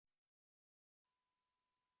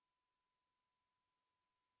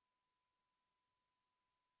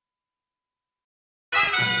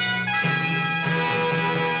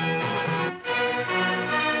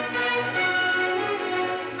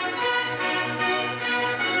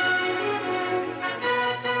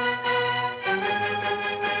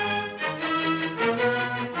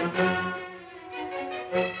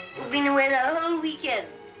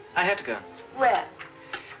I had to go. Where?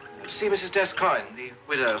 To see Mrs. Descoyne, the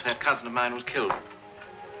widow of that cousin of mine was killed.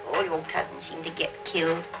 All your cousins seem to get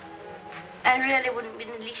killed. I really wouldn't be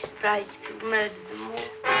in the least surprised if you murdered them all.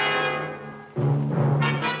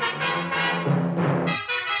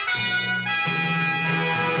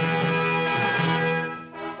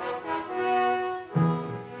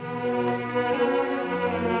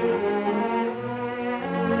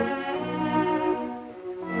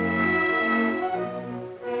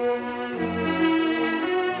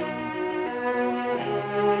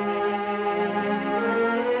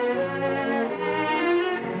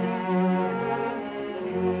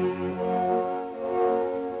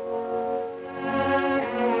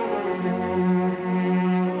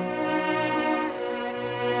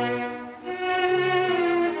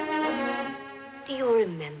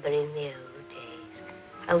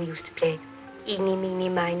 We used to play eeny, meeny,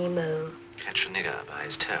 miny, mo. Catch a nigger by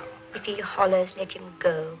his tail. If he hollers, let him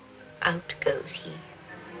go. Out goes he.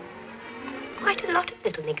 Quite a lot of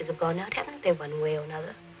little niggers have gone out, haven't they, one way or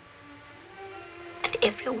another? And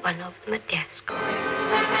every one of them a Gascoigne.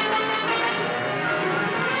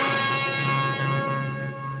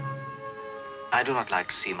 I do not like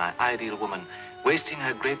to see my ideal woman wasting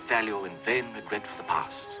her great value in vain regret for the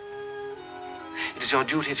past. It is your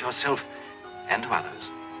duty to yourself and to others,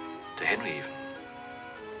 to Henry even,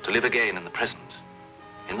 to live again in the present,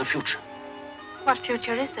 in the future. What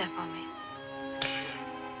future is there for me?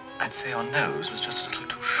 I'd say your nose was just a little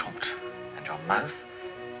too short, and your mouth,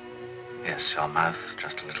 yes, your mouth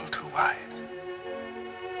just a little too wide.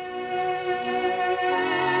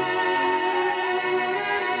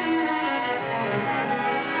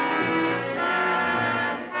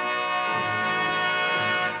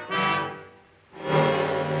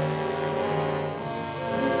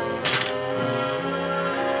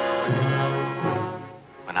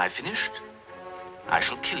 When I've finished, I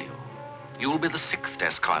shall kill you. You'll be the 6th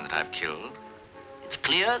Descoyne that I've killed. It's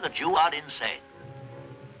clear that you are insane.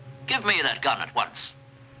 Give me that gun at once.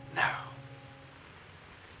 No.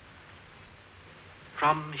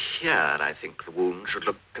 From here, I think the wound should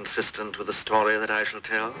look consistent with the story that I shall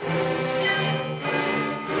tell.